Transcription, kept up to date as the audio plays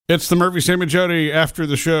It's the Murphy, Sam, and Jody After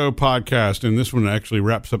the Show podcast, and this one actually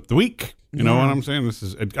wraps up the week. You know what I'm saying?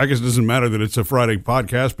 I guess it doesn't matter that it's a Friday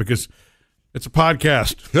podcast because it's a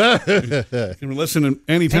podcast. You can listen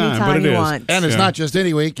anytime, but it is. Want. And it's not just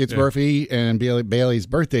any week. It's Murphy and Bailey's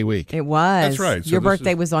birthday week. It was. That's right. So your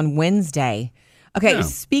birthday was on Wednesday. Okay,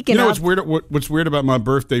 speaking of... what's weird about my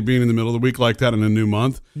birthday being in the middle of the week like that in a new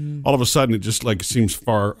month, all of a sudden it just like seems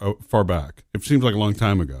far back. It seems like a long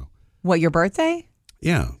time ago. What, your birthday?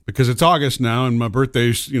 Yeah, because it's August now, and my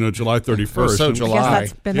birthday's July 31st. So July. I guess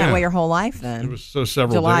that's been that way your whole life then. It was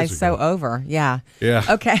several July's days ago. so over. Yeah. Yeah.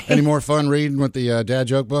 Okay. Any more fun reading with the dad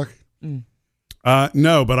joke book?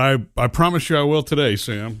 No, but I promise you I will today,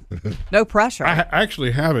 Sam. No pressure. I actually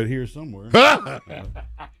have it here somewhere.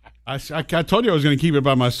 I told you I was going to keep it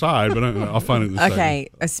by my side, but I'll find it in a second. Okay.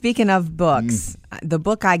 Speaking of books, the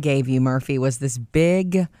book I gave you, Murphy, was this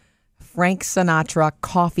big Frank Sinatra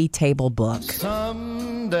coffee table book.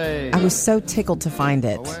 I was so tickled to find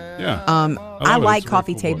it. Yeah. I like It's a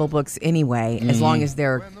coffee very cool table book. books anyway, as long as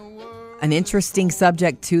they're an interesting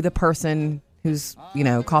subject to the person whose,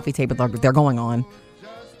 coffee table they're going on.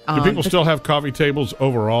 Do people still have coffee tables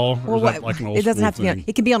overall? Or is that like an old it doesn't school have to be. thing?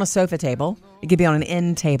 It can be on a sofa table. It could be on an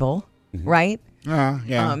end table, right? Yeah.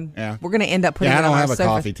 We're going to end up putting. Yeah, I it on don't our have a sofa.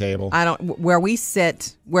 coffee table. I don't. Where we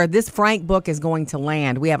sit, where this Frank book is going to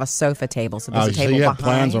land, we have a sofa table. So there's a So table you have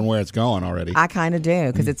behind. plans on where it's going already. I kind of do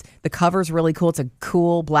because it's the cover's really cool. It's a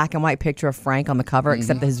cool black and white picture of Frank on the cover,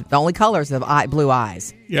 except the only color is the blue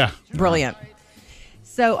eyes. Yeah. Brilliant.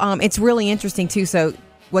 So it's really interesting too. So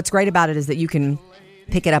what's great about it is that you can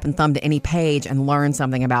pick it up and thumb to any page and learn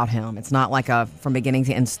something about him. It's not like a from beginning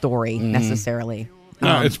to end story necessarily.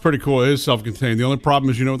 No, it's pretty cool. It is self-contained. The only problem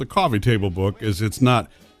is, with the coffee table book is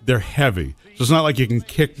they're heavy. So it's not like you can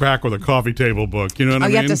kick back with a coffee table book. You know what I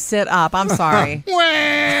mean? You have to sit up. I'm sorry.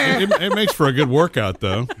 It makes for a good workout,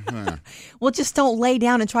 though. Well, just don't lay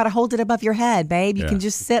down and try to hold it above your head, babe. You can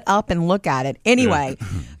just sit up and look at it. Anyway,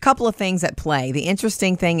 a couple of things at play. The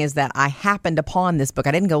interesting thing is that I happened upon this book.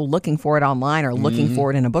 I didn't go looking for it online or looking for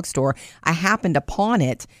it in a bookstore. I happened upon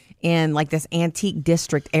it in like this antique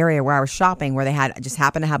district area where I was shopping, where they just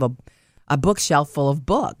happened to have a bookshelf full of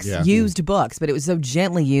books, used books, but it was so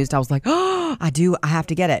gently used. I was like, oh, I have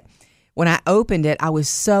to get it. When I opened it, I was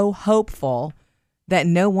so hopeful that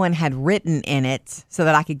no one had written in it so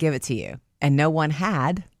that I could give it to you. And no one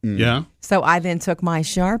had. Yeah. So I then took my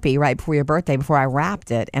Sharpie right before your birthday, before I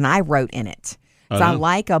wrapped it, and I wrote in it. So I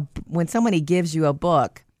like when somebody gives you a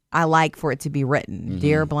book, I like for it to be written.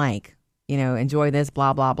 Dear blank, enjoy this,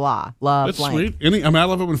 blah, blah, blah. Love That's blank. sweet. I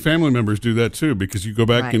love it when family members do that, too, because you go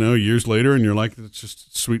back, years later, and you're like, it's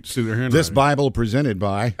just sweet to see their handwriting. This Bible presented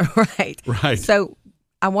by. Right. So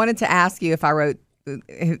I wanted to ask you if I wrote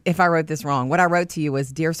this wrong. What I wrote to you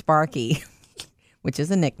was Dear Sparky, which is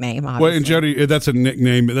a nickname, obviously. Well, and Jody, that's a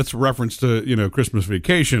nickname. That's a reference to, Christmas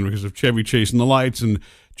Vacation because of Chevy chasing the lights. And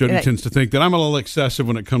Jody tends to think that I'm a little excessive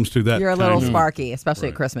when it comes to that. You're a little Sparky, especially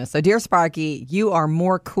at Christmas. So, Dear Sparky, you are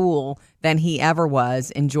more cool than he ever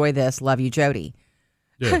was. Enjoy this. Love you, Jody.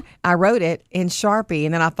 Yeah. I wrote it in Sharpie,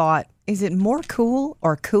 and then I thought, is it more cool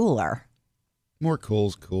or cooler? More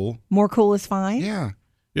cool's cool. More cool is fine? Yeah.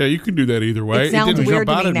 Yeah, you can do that either way. It sounds didn't weird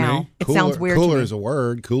jump to out me at now. me. It sounds weird to Cooler me. is a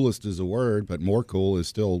word. Coolest is a word, but more cool is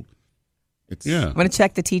still. I'm going to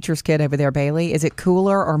check the teacher's kid over there, Bailey. Is it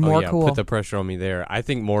cooler or more cool? Put the pressure on me there. I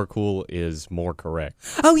think more cool is more correct.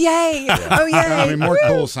 Oh, yay. Oh, yay. I mean, more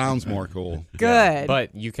cool sounds more cool. Good. Yeah,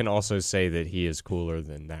 but you can also say that he is cooler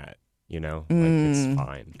than that, it's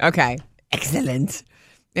fine. Okay. Excellent.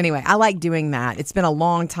 Anyway, I like doing that. It's been a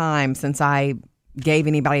long time since I gave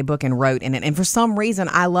anybody a book and wrote in it. And for some reason,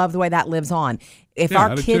 I love the way that lives on. If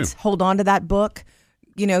our kids hold on to that book,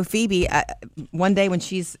 Phoebe, one day when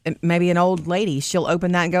she's maybe an old lady, she'll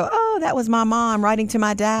open that and go, oh, that was my mom writing to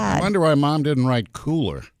my dad. I wonder why Mom didn't write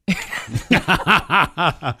cooler.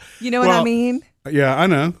 You know what I mean? Yeah, I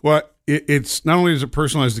know. Well, it's not only is it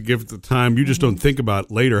personalized to give at the time, you just don't think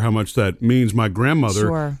about later how much that means. My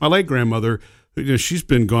grandmother, my late grandmother, she's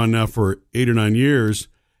been gone now for 8 or 9 years,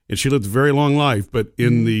 and she lived a very long life. But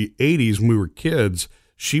in the 80s, when we were kids,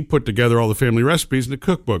 she put together all the family recipes in a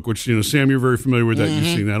cookbook, which, Sam, you're very familiar with that. You've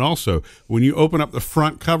seen that also. When you open up the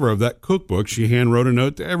front cover of that cookbook, she hand wrote a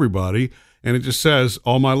note to everybody, and it just says,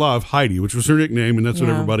 all my love, Heidi, which was her nickname, and that's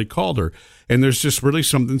what everybody called her. And there's just really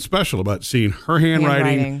something special about seeing her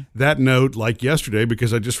handwriting, that note, like yesterday,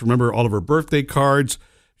 because I just remember all of her birthday cards.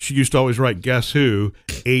 She used to always write, guess who,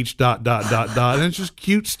 H ... And it's just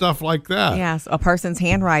cute stuff like that. Yes, a person's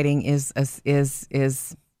handwriting is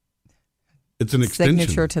It's an extension.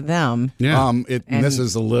 signature to them. Yeah. And this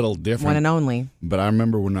is a little different. One and only. But I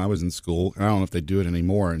remember when I was in school, and I don't know if they do it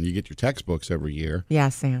anymore, and you get your textbooks every year. Yeah,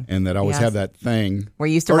 Sam. And that always have that thing. Where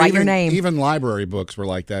you used to write your name. Even library books were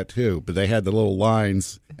like that, too. But they had the little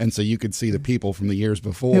lines, and so you could see the people from the years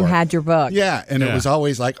before. Who had your book. Yeah, and it was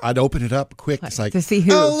always like, I'd open it up quick. It's like, to see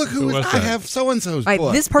who. Oh, look I that? have so-and-so's Right,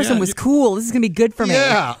 book. this person was cool. This is going to be good for me.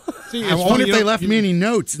 Yeah. See, I wonder if they left me any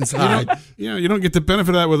notes inside. You don't get the benefit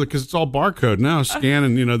of that with it because it's all barcode now. Scan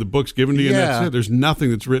and the book's given to you, and that's it. There's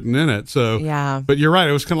nothing that's written in it. So yeah. But you're right.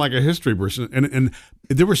 It was kind of like a history person, and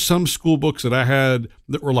there were some school books that I had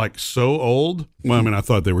that were like so old. Well, I mean, I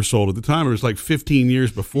thought they were sold at the time. It was like 15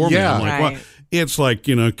 years before me. I'm like, right. well, it's like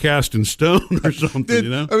cast in stone or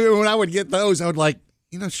something. I mean, when I would get those, I would like.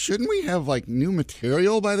 Shouldn't we have like new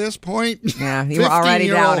material by this point? Yeah, you were already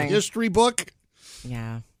doubting. History book.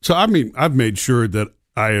 Yeah. So I mean, I've made sure that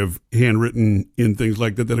I have handwritten in things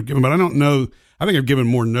like that I've given, but I don't know. I think I've given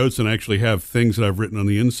more notes than I actually have things that I've written on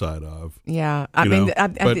the inside of. Yeah, I mean,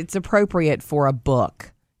 it's appropriate for a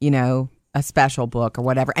book, a special book or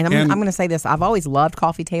whatever. And I'm going to say this: I've always loved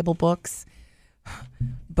coffee table books,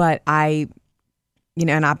 but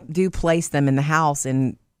and I do place them in the house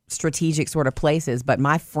in strategic sort of places. But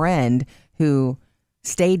my friend who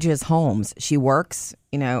stages homes, she works,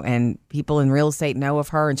 and people in real estate know of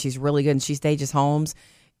her, and she's really good, and she stages homes.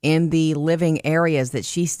 In the living areas that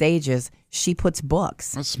she stages, she puts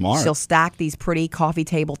books. That's smart. She'll stack these pretty coffee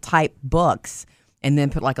table type books and then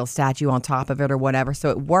put like a statue on top of it or whatever. So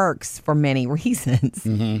it works for many reasons.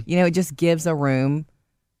 Mm-hmm. It just gives a room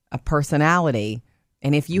a personality.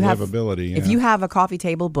 And if you livability, if you have a coffee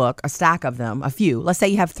table book, a stack of them, a few, let's say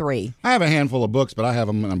you have 3. I have a handful of books, but I have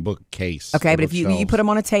them in a bookcase. Okay, but if you put them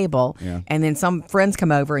on a table and then some friends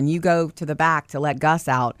come over and you go to the back to let Gus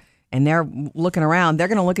out and they're looking around, they're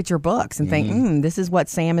going to look at your books and think, this is what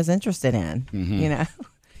Sam is interested in. Mm-hmm.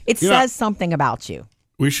 It says something about you.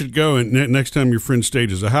 We should go, and next time your friend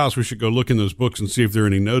stages a house, we should go look in those books and see if there are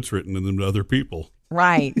any notes written in them to other people.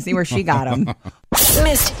 Right. See where she got them.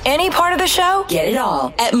 Missed any part of the show? Get it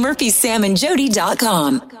all at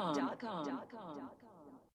murphysamandjody.com.